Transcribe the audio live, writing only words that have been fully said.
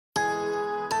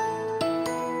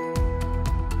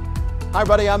Hi,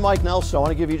 everybody. I'm Mike Nelson. I want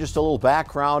to give you just a little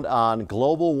background on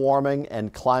global warming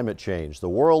and climate change. The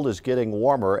world is getting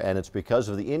warmer, and it's because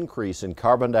of the increase in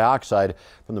carbon dioxide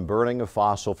from the burning of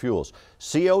fossil fuels.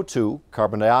 CO2,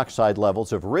 carbon dioxide levels,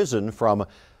 have risen from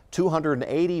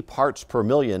 280 parts per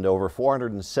million to over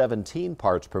 417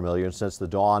 parts per million since the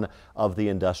dawn of the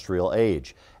industrial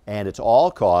age. And it's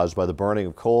all caused by the burning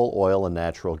of coal, oil, and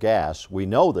natural gas. We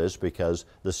know this because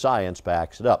the science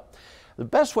backs it up. The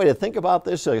best way to think about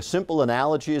this, a simple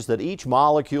analogy, is that each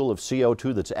molecule of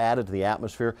CO2 that's added to the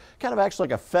atmosphere kind of acts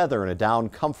like a feather in a down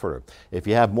comforter. If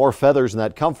you have more feathers in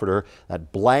that comforter,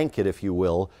 that blanket, if you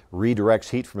will, redirects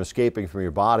heat from escaping from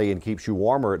your body and keeps you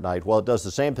warmer at night. Well, it does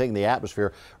the same thing in the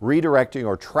atmosphere, redirecting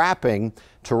or trapping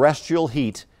terrestrial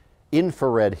heat,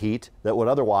 infrared heat, that would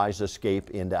otherwise escape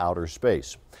into outer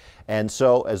space. And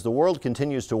so as the world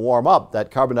continues to warm up, that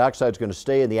carbon dioxide is going to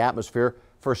stay in the atmosphere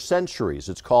for centuries.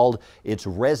 It's called its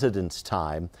residence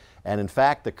time. And in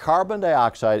fact, the carbon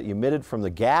dioxide emitted from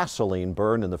the gasoline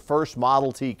burned in the first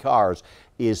Model T cars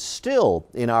is still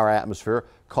in our atmosphere,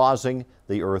 causing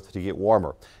the Earth to get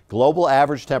warmer. Global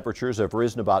average temperatures have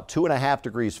risen about 2.5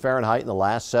 degrees Fahrenheit in the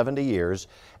last 70 years,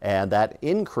 and that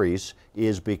increase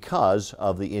is because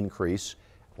of the increase,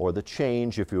 or the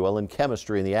change, if you will, in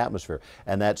chemistry in the atmosphere.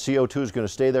 And that CO2 is going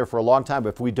to stay there for a long time. But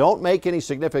if we don't make any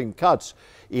significant cuts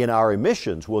in our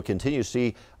emissions, we'll continue to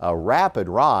see a rapid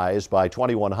rise by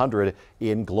 2100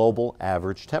 in global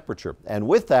average temperature. And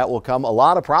with that will come a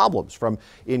lot of problems, from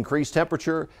increased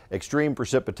temperature, extreme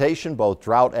precipitation, both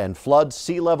drought and floods,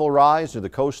 sea level rise near the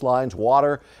coastlines,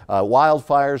 water,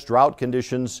 wildfires, drought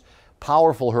conditions,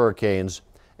 powerful hurricanes,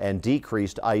 and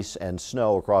decreased ice and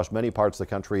snow across many parts of the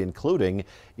country, including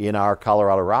in our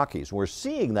Colorado Rockies. We're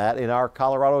seeing that in our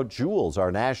Colorado jewels,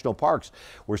 our national parks.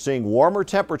 We're seeing warmer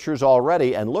temperatures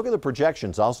already, and look at the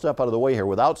projections. I'll step out of the way here.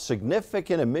 Without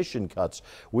significant emission cuts,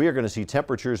 we are going to see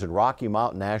temperatures in Rocky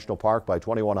Mountain National Park by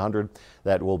 2100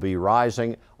 that will be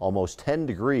rising almost 10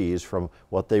 degrees from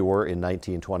what they were in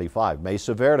 1925.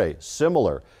 Mesa Verde,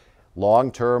 similar.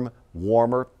 Long-term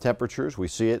warmer temperatures. We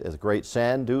see it at the Great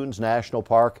Sand Dunes National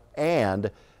Park and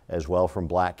as well from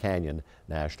Black Canyon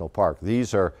National Park.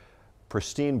 These are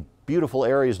pristine, beautiful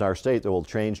areas in our state that will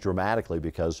change dramatically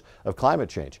because of climate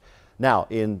change. Now,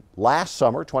 in last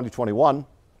summer, 2021,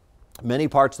 many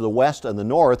parts of the west and the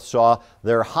north saw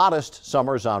their hottest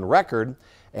summers on record,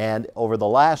 and over the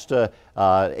last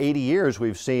 80 years,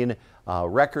 we've seen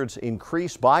records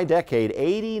increase by decade.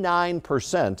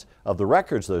 89% of the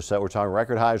records that are set, we're talking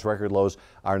record highs, record lows,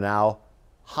 are now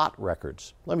hot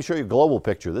records. Let me show you a global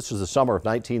picture. This is the summer of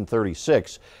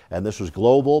 1936, and this was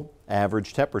global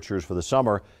average temperatures for the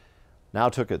summer. Now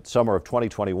took it summer of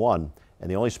 2021,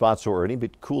 and the only spots that were any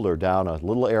bit cooler down a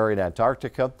little area in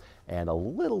Antarctica and a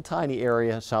little tiny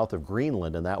area south of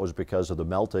Greenland, and that was because of the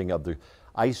melting of the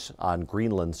ice on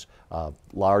Greenland's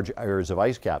large areas of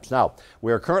ice caps. Now,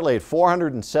 we are currently at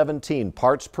 417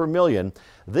 parts per million.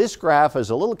 This graph is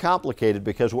a little complicated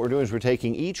because what we're doing is we're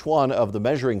taking each one of the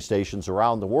measuring stations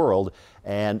around the world,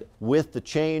 and with the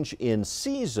change in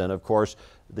season, of course,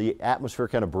 the atmosphere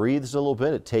kind of breathes a little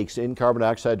bit. It takes in carbon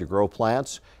dioxide to grow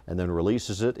plants and then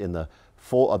releases it in the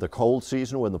cold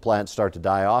season when the plants start to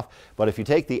die off. But if you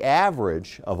take the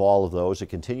average of all of those, it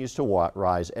continues to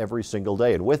rise every single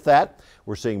day. And with that,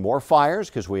 we're seeing more fires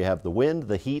because we have the wind,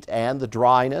 the heat, and the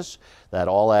dryness. That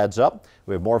all adds up.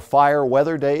 We have more fire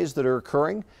weather days that are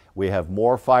occurring. We have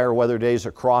more fire weather days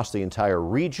across the entire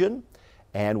region.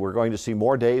 And we're going to see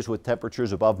more days with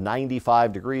temperatures above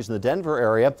 95 degrees in the Denver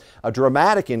area, a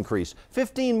dramatic increase.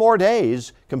 15 more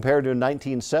days compared to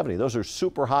 1970. Those are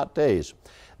super hot days.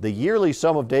 The yearly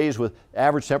sum of days with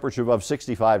average temperature above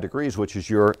 65 degrees, which is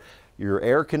your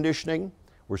air conditioning,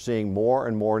 we're seeing more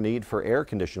and more need for air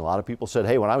conditioning. A lot of people said,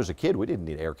 hey, when I was a kid, we didn't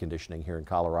need air conditioning here in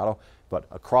Colorado. But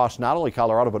across not only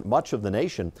Colorado, but much of the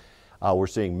nation, we're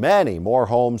seeing many more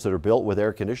homes that are built with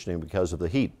air conditioning because of the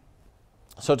heat.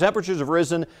 So temperatures have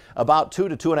risen about 2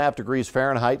 to 2.5 degrees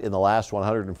Fahrenheit in the last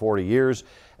 140 years,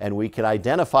 and we can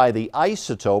identify the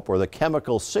isotope or the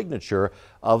chemical signature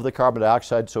of the carbon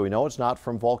dioxide, so we know it's not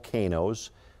from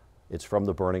volcanoes, it's from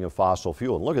the burning of fossil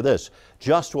fuel. And look at this,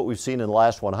 just what we've seen in the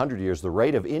last 100 years, the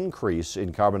rate of increase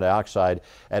in carbon dioxide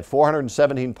at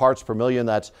 417 parts per million.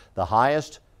 That's the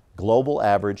highest global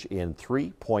average in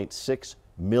 3.6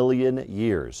 million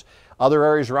years. Other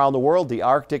areas around the world, the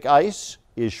Arctic ice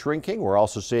is shrinking. We're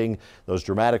also seeing those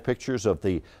dramatic pictures of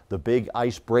the big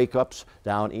ice breakups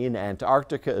down in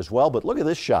Antarctica as well. But look at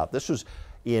this shot. This was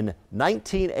in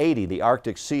 1980, the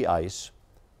Arctic sea ice.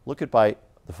 Look at by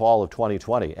the fall of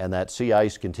 2020, and that sea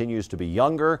ice continues to be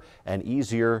younger and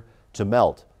easier to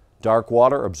melt. Dark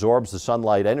water absorbs the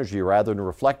sunlight energy rather than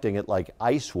reflecting it like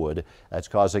ice would. That's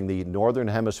causing the northern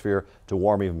hemisphere to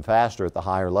warm even faster at the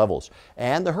higher levels.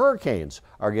 And the hurricanes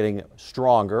are getting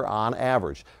stronger on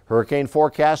average. Hurricane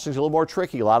forecasting is a little more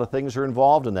tricky. A lot of things are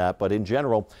involved in that, but in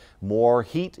general, more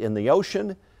heat in the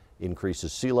ocean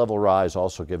increases sea level rise,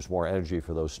 also gives more energy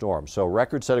for those storms. So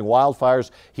record-setting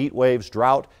wildfires, heat waves,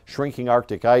 drought, shrinking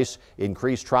Arctic ice,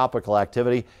 increased tropical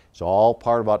activity. It's all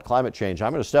part about climate change.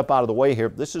 I'm going to step out of the way here.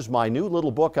 This is my new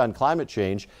little book on climate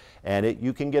change, and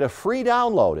you can get a free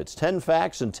download. It's 10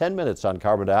 facts in 10 minutes on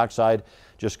carbon dioxide.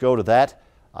 Just go to that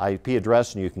IP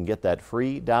address and you can get that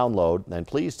free download. And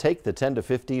please take the 10 to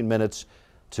 15 minutes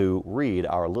to read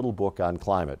our little book on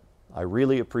climate. I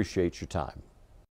really appreciate your time.